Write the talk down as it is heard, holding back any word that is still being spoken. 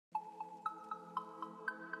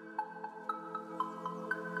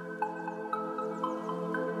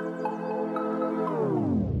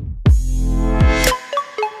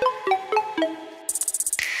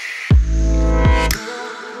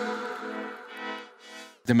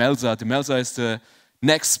Demelza. Demelza is the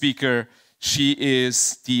next speaker. She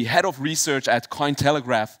is the head of research at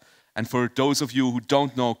CoinTelegraph. And for those of you who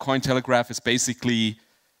don't know, CoinTelegraph is basically,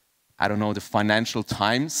 I don't know, the Financial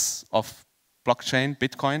Times of blockchain,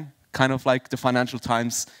 Bitcoin, kind of like the Financial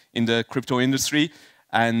Times in the crypto industry.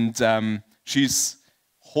 And she's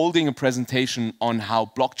holding a presentation on how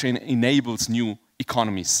blockchain enables new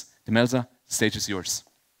economies. Demelza, the stage is yours.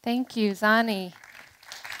 Thank you, Zani.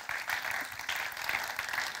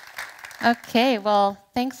 Okay, well,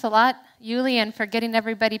 thanks a lot, Julian, for getting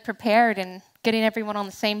everybody prepared and getting everyone on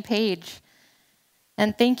the same page.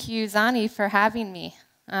 And thank you, Zani, for having me.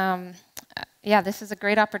 Yeah, this is a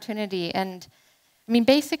great opportunity. And I mean,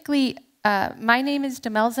 basically, my name is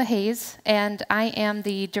Demelza Hayes, and I am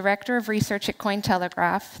the Director of Research at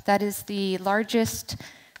CoinTelegraph. That is the largest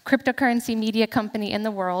cryptocurrency media company in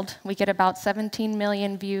the world. We get about 17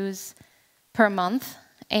 million views per month.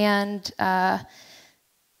 And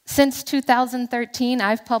since 2013,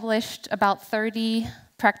 I've published about 30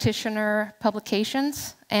 practitioner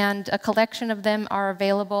publications, and a collection of them are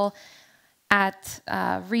available at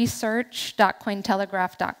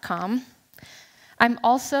research.cointelegraph.com. I'm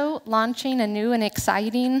also launching a new and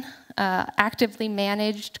exciting, actively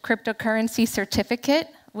managed cryptocurrency certificate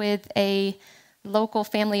with a local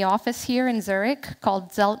family office here in Zurich called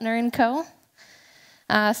Zeltner & Co.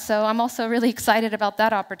 So I'm also really excited about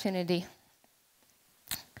that opportunity.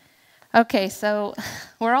 Okay, so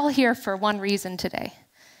we're all here for one reason today,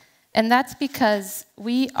 and that's because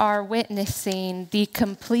we are witnessing the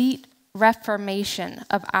complete reformation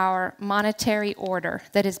of our monetary order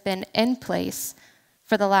that has been in place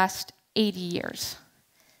for the last 80 years.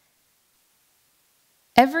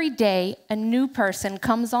 Every day, a new person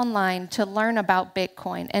comes online to learn about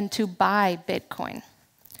Bitcoin and to buy Bitcoin.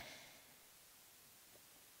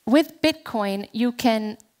 With Bitcoin, you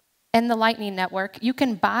can, and the Lightning Network, you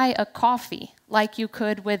can buy a coffee like you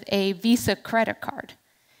could with a Visa credit card.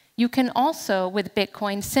 You can also, with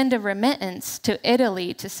Bitcoin, send a remittance to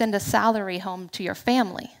Italy to send a salary home to your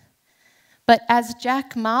family. But as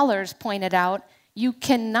Jack Mallers pointed out, you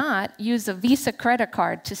cannot use a Visa credit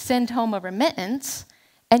card to send home a remittance,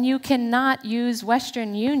 and you cannot use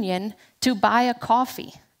Western Union to buy a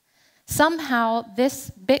coffee. Somehow,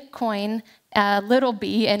 this Bitcoin little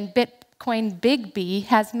b and Bitcoin big B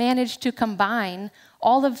has managed to combine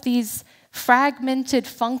all of these fragmented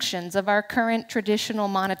functions of our current traditional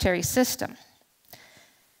monetary system.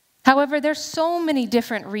 However, there's so many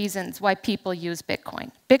different reasons why people use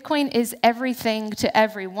Bitcoin. Bitcoin is everything to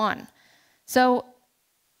everyone. So,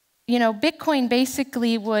 you know, Bitcoin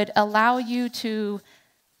basically would allow you to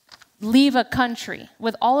leave a country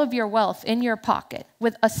with all of your wealth in your pocket,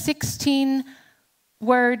 with a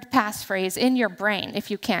 16-word passphrase in your brain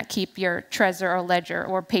if you can't keep your Trezor or Ledger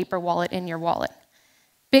or paper wallet in your wallet.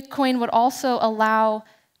 Bitcoin would also allow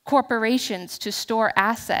corporations to store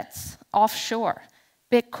assets offshore.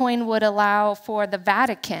 Bitcoin would allow for the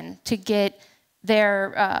Vatican to get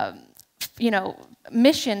their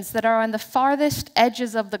missions that are on the farthest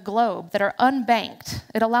edges of the globe, that are unbanked.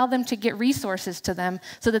 It allowed them to get resources to them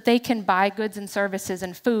so that they can buy goods and services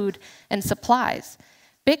and food and supplies.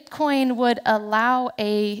 Bitcoin would allow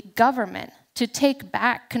a government to take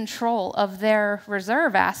back control of their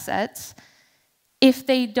reserve assets if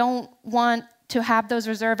they don't want to have those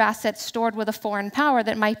reserve assets stored with a foreign power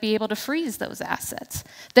that might be able to freeze those assets.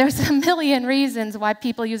 There's a million reasons why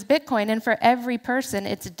people use Bitcoin, and for every person,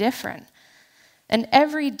 it's different. And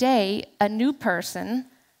every day, a new person,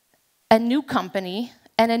 a new company,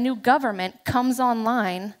 and a new government comes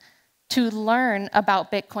online to learn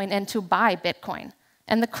about Bitcoin and to buy Bitcoin.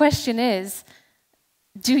 And the question is,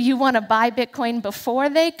 do you want to buy Bitcoin before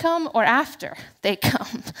they come or after they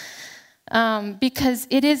come? Because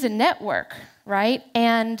it is a network, right?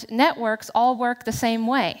 And networks all work the same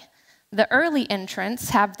way. The early entrants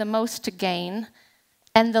have the most to gain,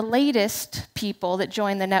 and the latest people that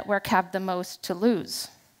join the network have the most to lose.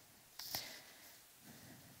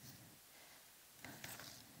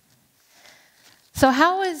 So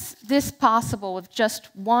how is this possible with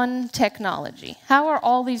just one technology? How are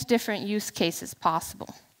all these different use cases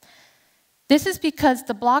possible? This is because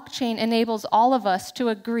the blockchain enables all of us to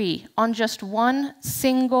agree on just one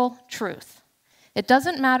single truth. It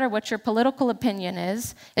doesn't matter what your political opinion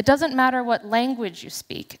is. It doesn't matter what language you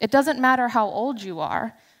speak. It doesn't matter how old you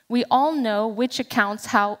are. We all know which accounts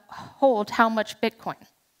hold how much Bitcoin.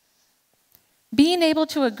 Being able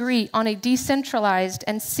to agree on a decentralized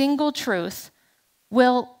and single truth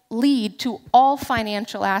will lead to all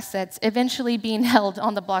financial assets eventually being held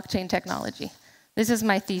on the blockchain technology. This is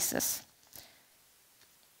my thesis.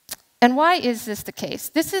 And why is this the case?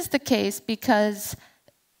 This is the case because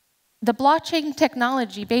the blockchain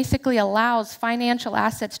technology basically allows financial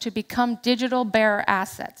assets to become digital bearer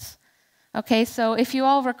assets. Okay, so if you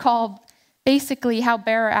all recall basically how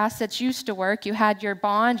bearer assets used to work, you had your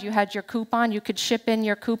bond, you had your coupon, you could ship in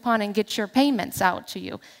your coupon and get your payments out to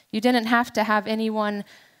you. You didn't have to have anyone,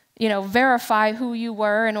 verify who you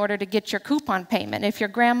were in order to get your coupon payment. If your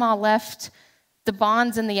grandma left the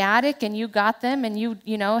bonds in the attic and you got them and you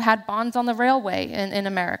had bonds on the railway in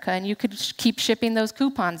America and you could keep shipping those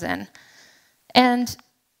coupons in. And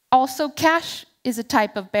also cash is a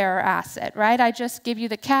type of bearer asset, right? I just give you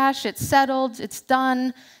the cash, it's settled, it's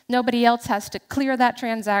done. Nobody else has to clear that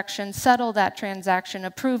transaction, settle that transaction,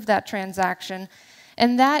 approve that transaction.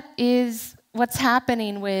 And that is what's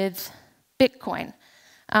happening with Bitcoin.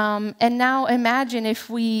 And now imagine if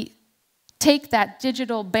we take that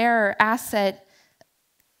digital bearer asset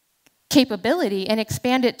capability and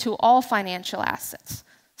expand it to all financial assets,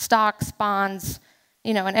 stocks, bonds,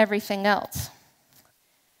 and everything else.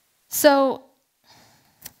 So,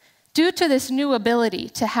 due to this new ability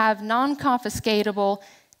to have non-confiscatable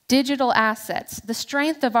digital assets, the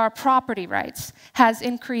strength of our property rights has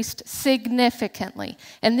increased significantly.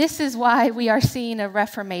 And this is why we are seeing a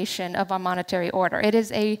reformation of our monetary order. It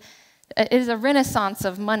is a renaissance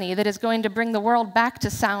of money that is going to bring the world back to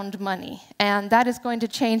sound money. And that is going to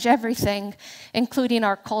change everything, including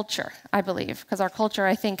our culture, I believe. Because our culture,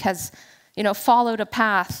 I think, has followed a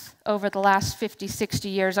path over the last 50, 60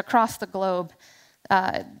 years across the globe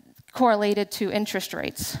correlated to interest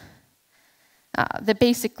rates that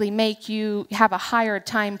basically make you have a higher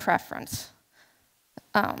time preference.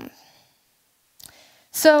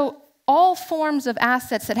 So all forms of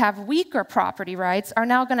assets that have weaker property rights are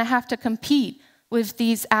now going to have to compete with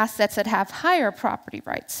these assets that have higher property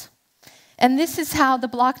rights. And this is how the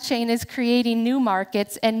blockchain is creating new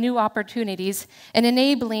markets and new opportunities and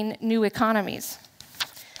enabling new economies.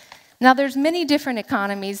 Now, there's many different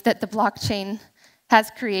economies that the blockchain has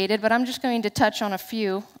created, but I'm just going to touch on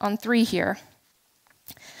on three here.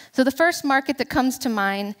 So the first market that comes to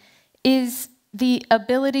mind is the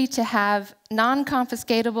ability to have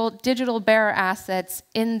non-confiscatable digital bearer assets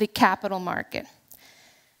in the capital market.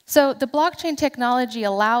 So the blockchain technology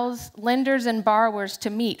allows lenders and borrowers to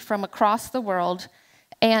meet from across the world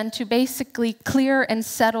and to basically clear and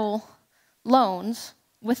settle loans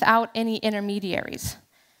without any intermediaries.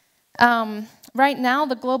 Right now,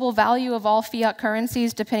 the global value of all fiat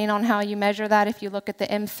currencies, depending on how you measure that, if you look at the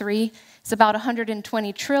M3, is about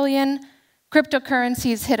 120 trillion.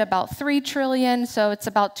 Cryptocurrencies hit about 3 trillion, so it's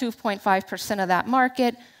about 2.5% of that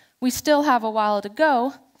market. We still have a while to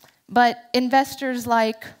go, but investors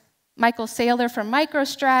like Michael Saylor from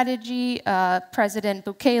MicroStrategy, President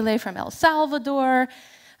Bukele from El Salvador,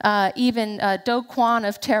 even Do Kwon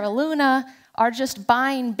of Terra Luna are just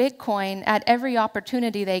buying Bitcoin at every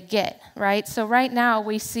opportunity they get, right? So right now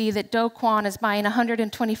we see that Do Kwon is buying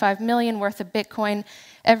 125 million worth of Bitcoin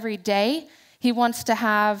every day. He wants to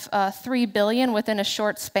have 3 billion within a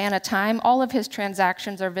short span of time. All of his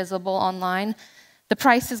transactions are visible online. The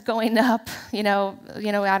price is going up. I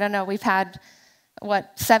don't know. We've had,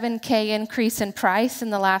 7K increase in price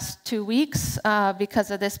in the last 2 weeks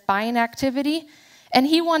because of this buying activity. And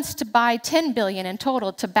he wants to buy 10 billion in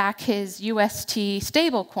total to back his UST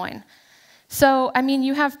stablecoin. So,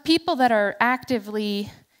 you have people that are actively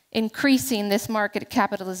increasing this market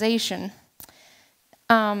capitalization.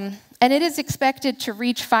 And it is expected to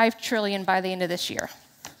reach 5 trillion by the end of this year.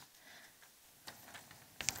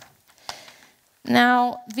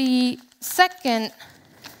 Now, the second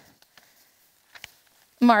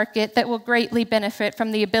market that will greatly benefit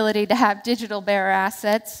from the ability to have digital bearer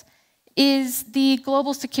assets is the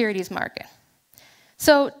global securities market.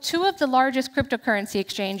 So 2 of the largest cryptocurrency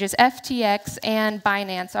exchanges, FTX and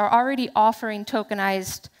Binance, are already offering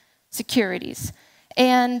tokenized securities.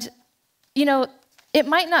 And, it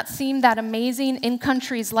might not seem that amazing in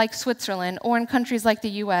countries like Switzerland or in countries like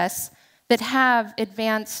the US that have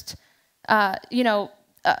advanced,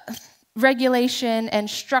 regulation and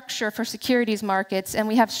structure for securities markets, and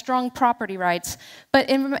we have strong property rights. But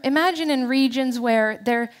imagine in regions where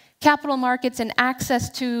their capital markets and access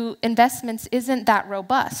to investments isn't that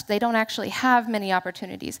robust. They don't actually have many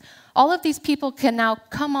opportunities. All of these people can now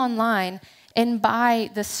come online and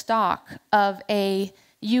buy the stock of a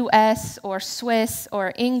US or Swiss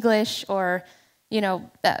or English or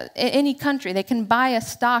any country. They can buy a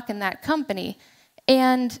stock in that company.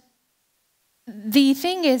 And the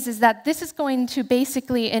thing is that this is going to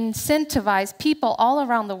basically incentivize people all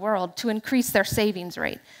around the world to increase their savings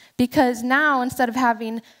rate. Because now, instead of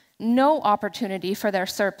having no opportunity for their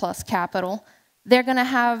surplus capital, they're going to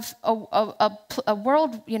have a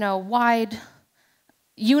world, wide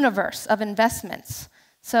universe of investments.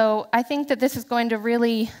 So I think that this is going to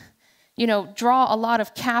really, draw a lot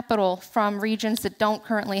of capital from regions that don't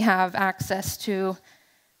currently have access to,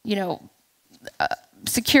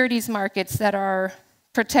 securities markets that are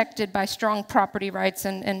protected by strong property rights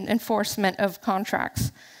and enforcement of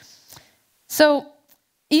contracts. So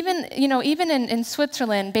even in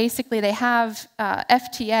Switzerland, basically they have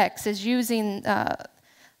FTX is using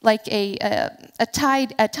like a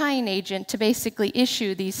tying agent to basically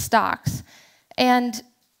issue these stocks. And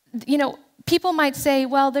people might say,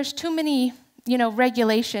 well, there's too many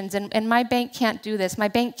regulations, and my bank can't do this. My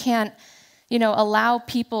bank can't allow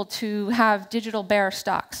people to have digital bearer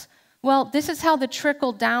stocks. Well, this is how the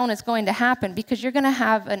trickle down is going to happen, because you're going to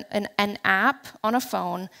have an app on a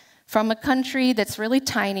phone from a country that's really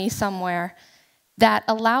tiny somewhere that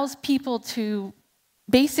allows people to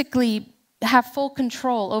basically have full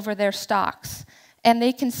control over their stocks, and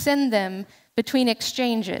they can send them between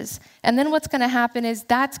exchanges. And then what's going to happen is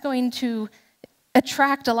that's going to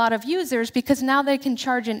attract a lot of users, because now they can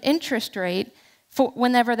charge an interest rate for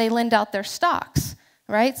whenever they lend out their stocks,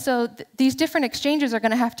 right? So these different exchanges are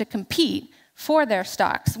going to have to compete for their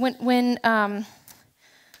stocks. When Sam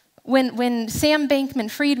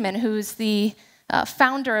Bankman-Friedman, who's the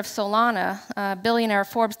founder of Solana, billionaire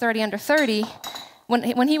Forbes 30 under 30,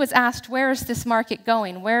 when he was asked, where is this market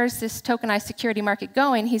going? Where is this tokenized security market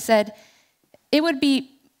going? He said, it would be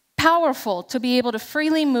powerful to be able to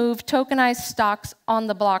freely move tokenized stocks on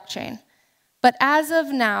the blockchain. But as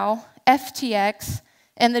of now, FTX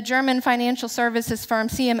and the German financial services firm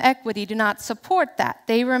CM Equity do not support that.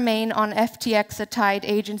 They remain on FTX, a tied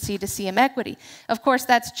agency to CM Equity. Of course,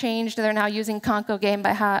 that's changed. They're now using Conco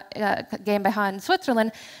GmbH in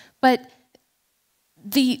Switzerland. But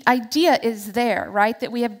the idea is there, right?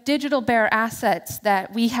 That we have digital bearer assets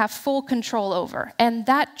that we have full control over. And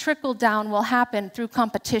that trickle down will happen through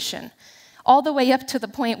competition, all the way up to the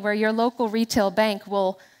point where your local retail bank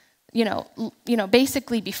will,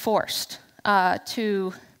 basically be forced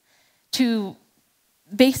to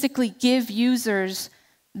basically give users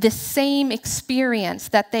the same experience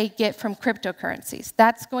that they get from cryptocurrencies.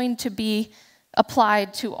 That's going to be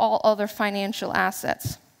applied to all other financial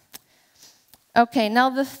assets. Okay, now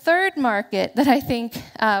the third market that I think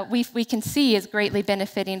we can see is greatly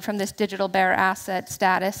benefiting from this digital bearer asset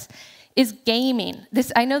status is gaming.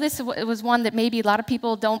 I know this was one that maybe a lot of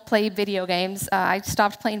people don't play video games. I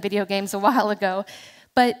stopped playing video games a while ago.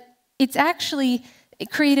 But it's actually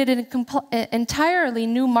created an entirely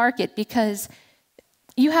new market, because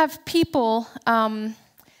you have people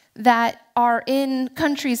that are in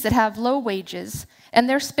countries that have low wages, and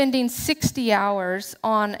they're spending 60 hours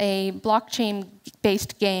on a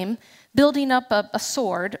blockchain-based game, building up a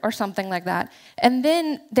sword or something like that. And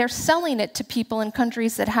then they're selling it to people in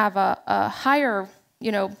countries that have a higher,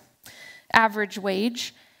 average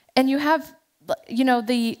wage. And you have,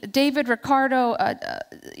 the David Ricardo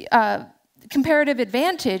comparative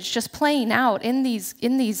advantage just playing out in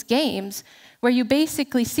these games, where you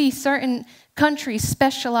basically see certain countries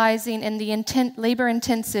specializing in the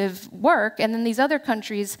labor-intensive work, and then these other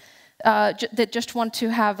countries that just want to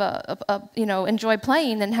have enjoy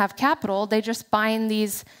playing and have capital. They just buying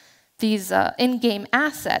these in-game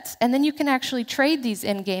assets, and then you can actually trade these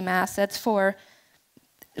in-game assets for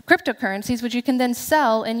cryptocurrencies, which you can then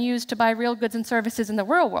sell and use to buy real goods and services in the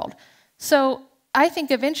real world. So I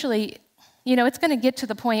think eventually, it's going to get to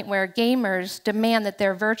the point where gamers demand that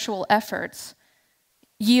their virtual efforts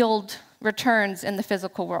yield returns in the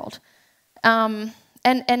physical world. And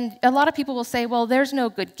a lot of people will say, well, there's no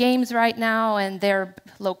good games right now, and they're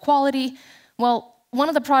low quality. Well, one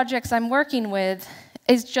of the projects I'm working with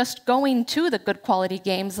is just going to the good quality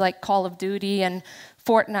games like Call of Duty and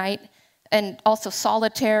Fortnite, and also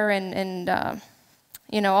Solitaire and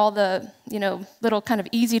all the little kind of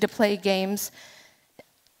easy to play games,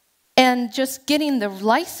 and just getting the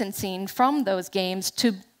licensing from those games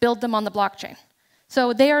to build them on the blockchain.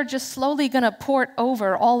 So they are just slowly going to port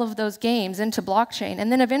over all of those games into blockchain, and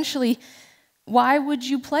then eventually, why would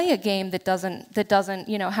you play a game that doesn't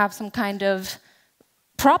have some kind of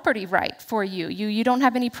property right for you? You don't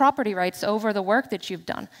have any property rights over the work that you've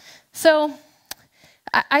done. So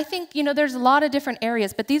I think there's a lot of different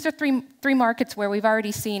areas, but these are three markets where we've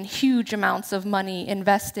already seen huge amounts of money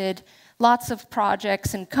invested, lots of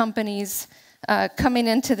projects and companies coming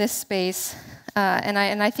into this space. And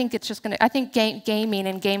I think it's just going to, I think gaming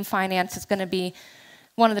and game finance is going to be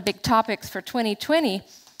one of the big topics for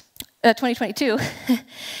 2022.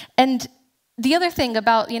 And the other thing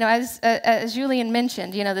about, as Julian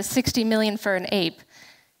mentioned, the 60 million for an ape.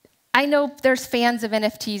 I know there's fans of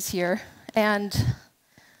NFTs here, and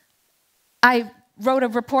I wrote a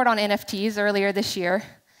report on NFTs earlier this year,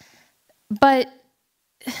 but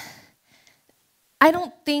I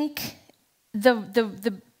don't think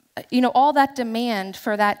all that demand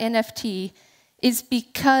for that NFT is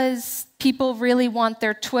because people really want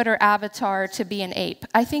their Twitter avatar to be an ape.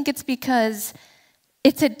 I think it's because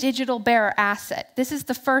it's a digital bearer asset. This is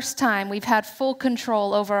the first time we've had full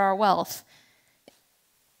control over our wealth.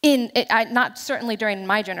 Not certainly during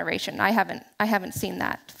my generation. I haven't seen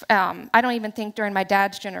that. I don't even think during my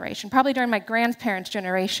dad's generation. Probably during my grandparents'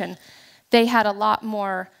 generation, they had a lot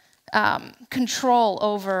more control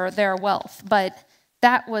over their wealth. But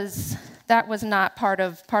that was not part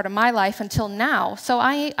of my life until now. So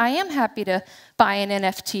I am happy to buy an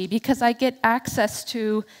NFT because I get access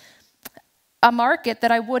to a market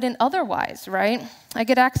that I wouldn't otherwise, right? I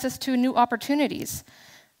get access to new opportunities.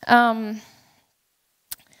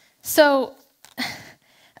 So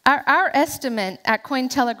our estimate at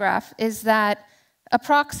CoinTelegraph is that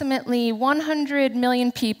approximately 100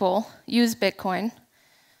 million people use Bitcoin.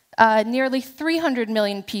 Nearly 300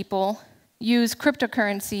 million people use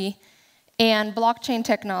cryptocurrency and blockchain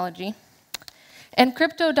technology. And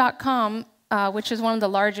Crypto.com, which is one of the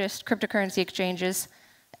largest cryptocurrency exchanges,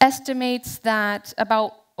 estimates that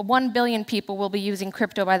about 1 billion people will be using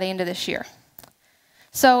crypto by the end of this year.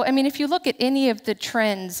 So, I mean, if you look at any of the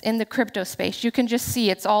trends in the crypto space, you can just see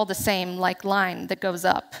it's all the same like line that goes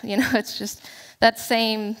up. You know, it's just that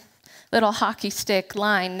same little hockey stick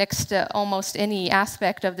line next to almost any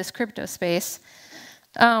aspect of this crypto space.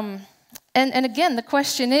 And again, the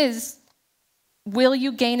question is, will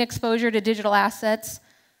you gain exposure to digital assets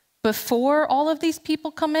before all of these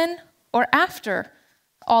people come in or after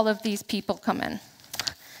all of these people come in?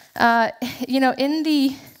 You know, in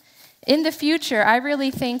the future, I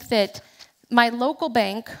really think that my local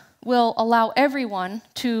bank will allow everyone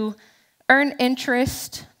to earn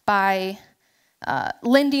interest by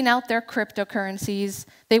lending out their cryptocurrencies.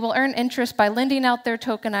 They will earn interest by lending out their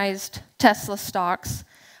tokenized Tesla stocks.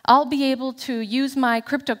 I'll be able to use my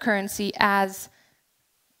cryptocurrency as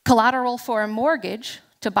collateral for a mortgage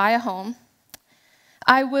to buy a home.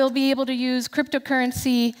 I will be able to use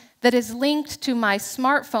cryptocurrency that is linked to my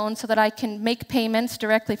smartphone so that I can make payments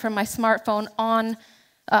directly from my smartphone on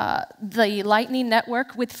the Lightning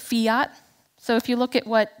Network with fiat. So if you look at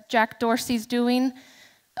what Jack Dorsey's doing,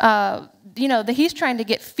 you know, he's trying to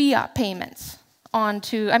get fiat payments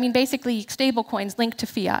onto, I mean, basically stablecoins linked to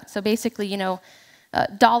fiat. So basically, you know,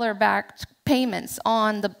 dollar-backed payments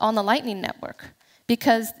on the Lightning Network.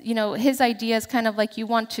 Because, you know, his idea is kind of like you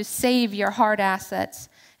want to save your hard assets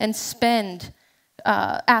and spend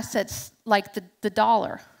assets like the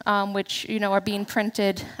dollar, which, you know, are being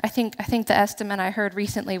printed. I think the estimate I heard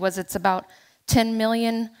recently was it's about $10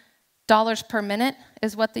 million per minute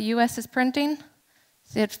is what the U.S. is printing.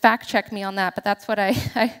 So fact check me on that, but that's what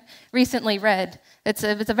I recently read. It's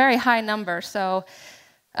a very high number. So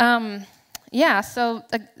yeah. So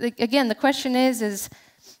again, the question is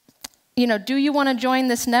you know, do you want to join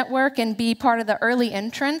this network and be part of the early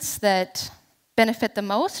entrants that benefit the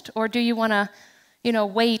most, or do you want to, you know,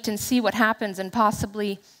 wait and see what happens and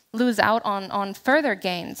possibly lose out on further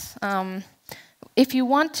gains? If you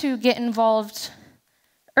want to get involved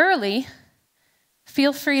early,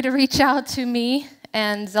 feel free to reach out to me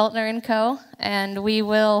and Zeltner & Co., and we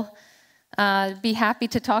will be happy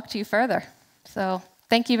to talk to you further. So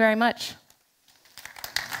thank you very much.